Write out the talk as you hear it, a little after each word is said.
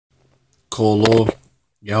Kolo,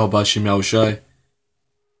 Yahweh Shem Yahushai.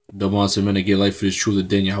 The ones that men that get life for this truth, the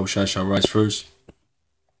day Yahushai shall rise first.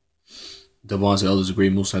 The ones that elders of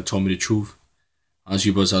great Musa told me the truth. Honestly,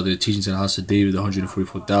 you brothers out there, teachings in the house of David, the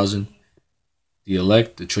 144,000. The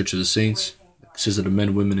elect, the church of the saints, that consists of the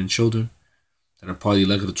men, women, and children that are part of the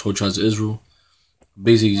elect of the 12 tribes of Israel.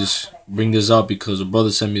 Basically, just bring this out because a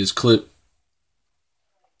brother sent me this clip.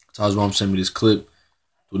 His mom sent me this clip.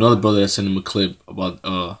 To another brother that sent him a clip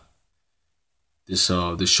about this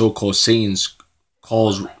show called Satan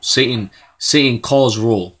Calls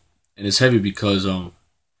Roll, and it's heavy because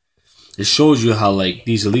it shows you how like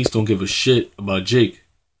these elites don't give a shit about Jake,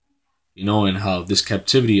 you know, and how this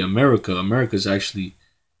captivity, America is actually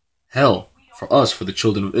hell for us, for the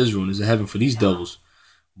children of Israel, and is a heaven for these devils.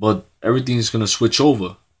 But everything's gonna switch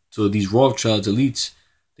over to these Rothschilds elites.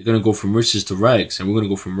 They're gonna go from riches to rags, and we're gonna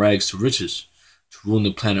go from rags to riches to ruin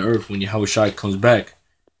the planet Earth. When Yahushua comes back,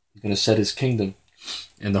 he's gonna set his kingdom,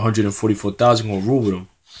 and the 144,000 gonna rule with him.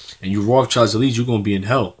 And you Rothschilds elites, you're gonna be in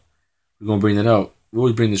hell. We're gonna bring that out. We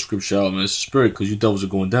always bring the scripture out, man. It's the spirit, because you devils are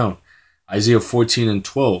going down. Isaiah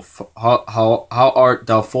 14:12. How art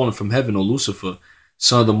thou fallen from heaven, O Lucifer,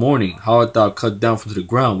 son of the morning? How art thou cut down from the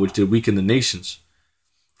ground, which did weaken the nations?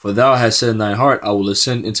 For thou hast said in thine heart, I will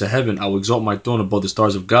ascend into heaven. I will exalt my throne above the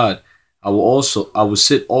stars of God. I will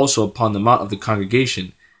sit also upon the mount of the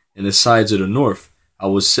congregation in the sides of the north. I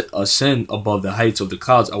will ascend above the heights of the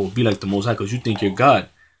clouds. I will be like the Most High, because you think you're God.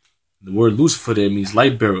 The word Lucifer there means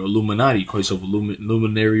light bearer, Illuminati, call yourself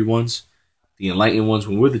luminary ones, the enlightened ones.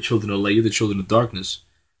 When we're the children of light, you're the children of darkness.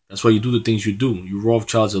 That's why you do the things you do. You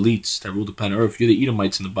Rothschilds elites that rule the planet Earth. You're the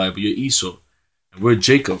Edomites in the Bible. You're Esau. And we're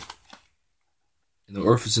Jacob. And the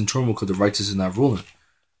earth is in turmoil because the righteous is not ruling.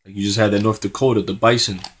 Like you just had that North Dakota, the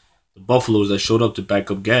bison, the buffaloes that showed up to back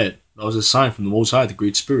up Gad. That was a sign from the Most High, the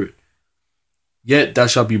Great Spirit. Yet thou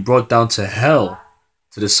shalt be brought down to hell,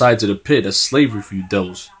 to the sides of the pit. That's slavery for you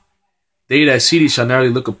devils. They that see thee shall narrowly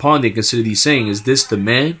look upon thee and consider thee, saying, is this the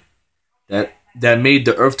man that made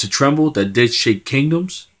the earth to tremble, that did shake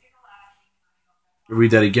kingdoms? I'll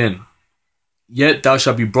read that again. Yet thou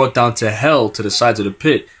shalt be brought down to hell, to the sides of the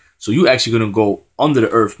pit. So you actually going to go under the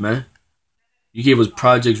earth, man. You gave us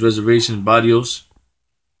projects, reservations, barrios,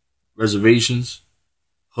 reservations,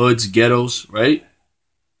 hoods, ghettos, right?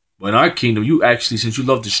 But in our kingdom, you actually, since you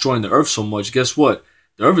love destroying the earth so much, guess what?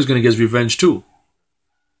 The earth is going to get revenge too.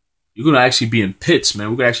 You're going to actually be in pits,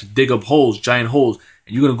 man. We're going to actually dig up holes, giant holes,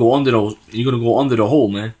 and you're going to go under those. You're going to go under the hole,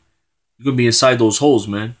 man. You're going to be inside those holes,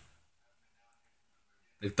 man.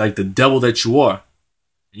 Like the devil that you are.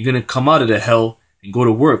 You're going to come out of the hell and go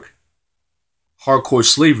to work. Hardcore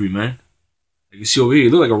slavery, man. Like you see over here,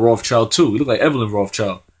 you look like a Rothschild too. You look like Evelyn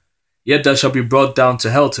Rothschild. Yet thou shalt be brought down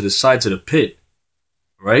to hell, to the sides of the pit.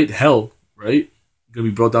 Right? Hell, right? You're going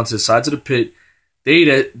to be brought down to the sides of the pit. They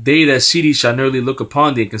that see thee shall narrowly look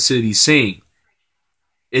upon thee and consider thee, saying,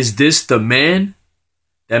 is this the man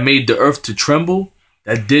that made the earth to tremble,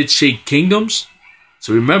 that did shake kingdoms?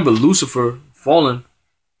 So remember, Lucifer fallen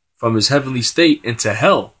from his heavenly state into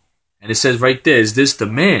hell. And it says right there, is this the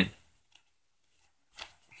man?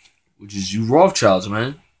 Which is you Rothschilds,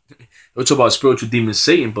 man. Don't talk about spiritual demon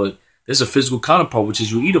Satan, but there's a physical counterpart, which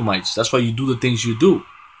is you Edomites. That's why you do the things you do.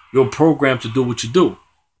 You're programmed to do what you do.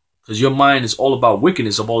 Because your mind is all about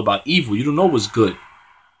wickedness, all about evil. You don't know what's good.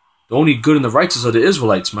 The only good and the righteous are the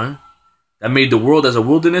Israelites, man. That made the world as a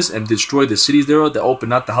wilderness and destroyed the cities thereof, that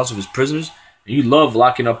opened not the house of his prisoners. And you love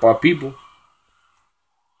locking up our people.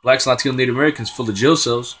 Blacks, Latino, Native Americans full of jail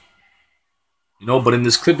cells. You know, but in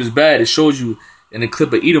this clip is bad. It shows you in the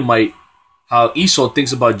clip of Edomite how Esau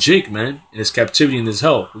thinks about Jake, man, in his captivity in his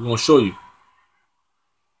hell. We're going to show you.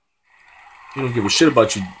 He don't give a shit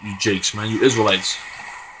about you Jakes, man. You Israelites.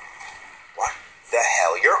 What the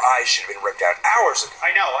hell? Your eyes should have been ripped out hours ago.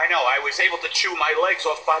 I know. I was able to chew my legs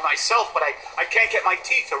off by myself, but I can't get my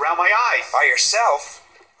teeth around my eyes. By yourself?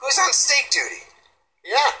 Who's on stake duty?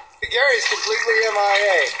 Yeah, Gary's completely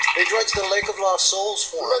MIA. They dredged the Lake of Lost Souls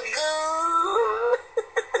for him.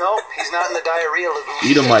 No, he's not in the diarrhea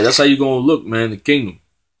lagoon. Edomite, that's how you going to look, man, the kingdom.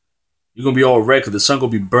 You're going to be all red because the sun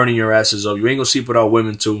going to be burning your asses up. You ain't going to sleep without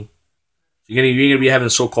women, too. You ain't going to be having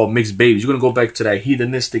so-called mixed babies. You're going to go back to that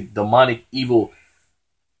heathenistic, demonic, evil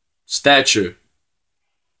stature.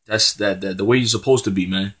 That's the way you're supposed to be,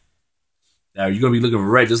 man. Now, you're going to be looking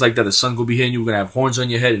red just like that. The sun going to be hitting you. You're going to have horns on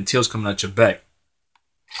your head and tails coming out your back.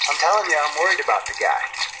 I'm telling you, I'm worried about the guy.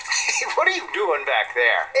 What are you doing back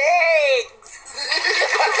there? Eggs!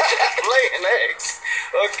 Laying eggs.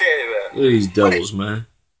 Okay, then. Look at these devils, man.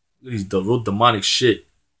 Look at these real demonic shit.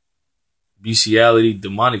 Bestiality,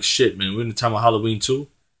 demonic shit, man. We're in the time of Halloween, too.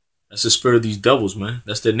 That's the spirit of these devils, man.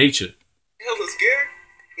 That's their nature.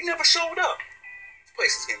 never showed up. This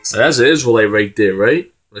place is getting Now, that's an Israelite right there,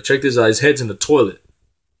 right? But check this out. His head's in the toilet.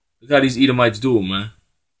 Look how these Edomites do it, man.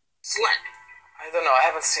 slack. I don't know. I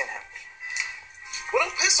haven't seen him. Well,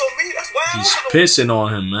 don't piss on me. That's why I He's don't know. pissing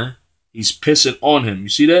on him, man. He's pissing on him. You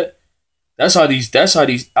see that? That's how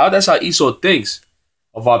Esau thinks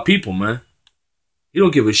of our people, man. He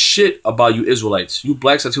don't give a shit about you Israelites. You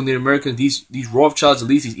black South Indian Americans, these Rothschilds, at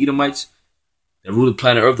least these Edomites that rule the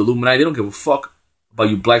planet Earth, the Illuminati, they don't give a fuck about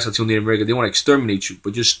you black South Indian Americans. They want to exterminate you.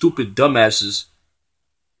 But you're stupid dumbasses.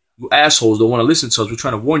 You assholes don't want to listen to us. We're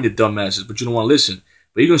trying to warn you dumbasses, but you don't want to listen.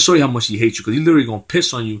 But he's going to show you how much he hates you, because he's literally going to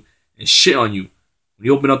piss on you and shit on you. When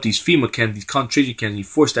you open up these FEMA camps, these concentration camps, he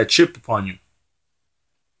forced that chip upon you.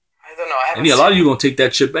 I don't know. I haven't And yeah, a lot of you going to take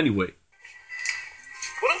that chip anyway.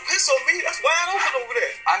 Well, don't piss on me. That's wide open over there.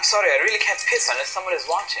 I'm sorry. I really can't piss unless someone is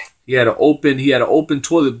watching. He had an open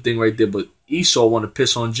toilet thing right there, but Esau wanted to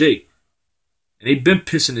piss on Jake. And they've been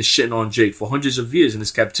pissing and shitting on Jake for hundreds of years in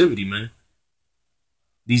this captivity, man.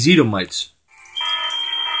 These Edomites.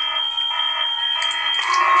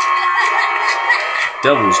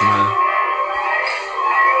 Devils, man.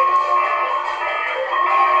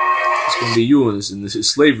 It's gonna be you in this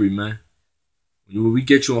slavery, man. When we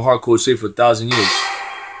get you in hardcore slave for 1,000 years.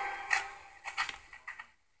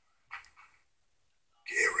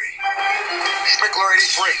 Gary. Schmickler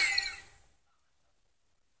 83.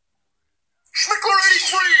 Schmickler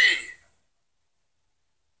 83!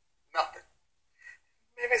 Nothing.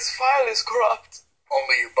 Maybe his file is corrupt.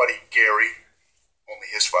 Only your buddy Gary. Only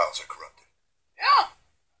his files are corrupted. Yeah.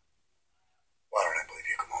 Why don't I believe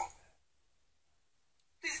you? Come on.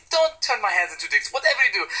 Please don't turn my hands into dicks. Whatever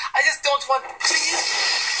you do, I just don't want. Please.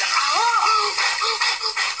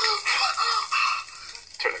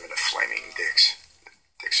 Turn them into flaming dicks. The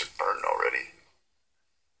dicks are burned already.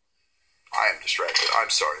 I am distracted. I'm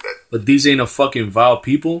sorry. But these ain't a fucking vile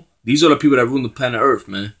people. These are the people that rule the planet Earth,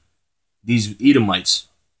 man. These Edomites.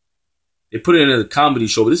 They put it in a comedy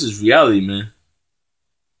show, but this is reality, man.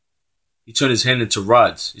 He turned his hand into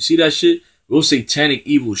rods. You see that shit? Real satanic,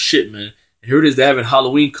 evil shit, man. And here it is, they're having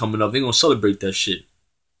Halloween coming up. They're going to celebrate that shit.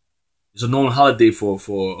 It's a known holiday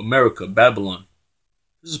for America, Babylon.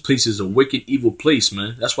 This place is a wicked, evil place,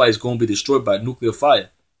 man. That's why it's going to be destroyed by nuclear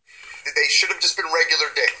fire. They should have just been regular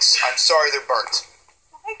dicks. I'm sorry they're burnt.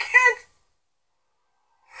 I can't.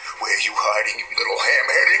 Where are you hiding, you little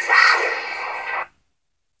ham-headed?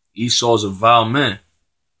 Esau's a vile man.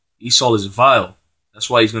 Esau is vile. That's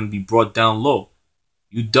why he's going to be brought down low.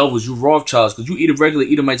 You devils, you Rothschilds, because you eat regular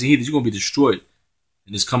Edomites and heathens, you're going to be destroyed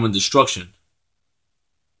in this coming destruction.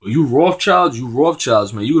 But you Rothschilds,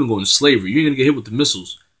 man, you're going to go in slavery. You ain't going to get hit with the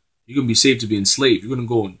missiles. You're going to be saved to be enslaved. You're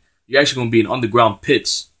actually going to be in underground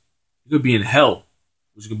pits. You're going to be in hell,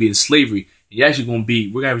 which is going to be in slavery. And you're actually going to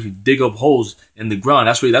be, we're going to actually dig up holes in the ground.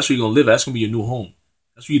 That's where you're going to live at. That's going to be your new home.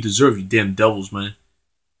 That's what you deserve, you damn devils, man.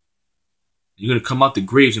 You're going to come out the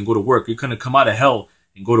graves and go to work. You're going to come out of hell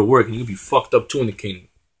and go to work, and you're going to be fucked up too in the kingdom.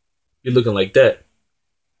 You're looking like that.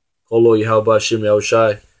 Kolo Yahweh Shem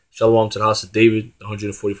Yahushai. Shalom to the house of David, the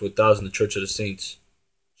 144,000, the church of the saints.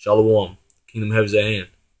 Shalom. Kingdom of heaven is at hand.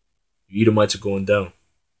 You Edomites are going down.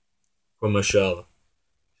 From Mashallah.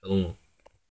 Shalom.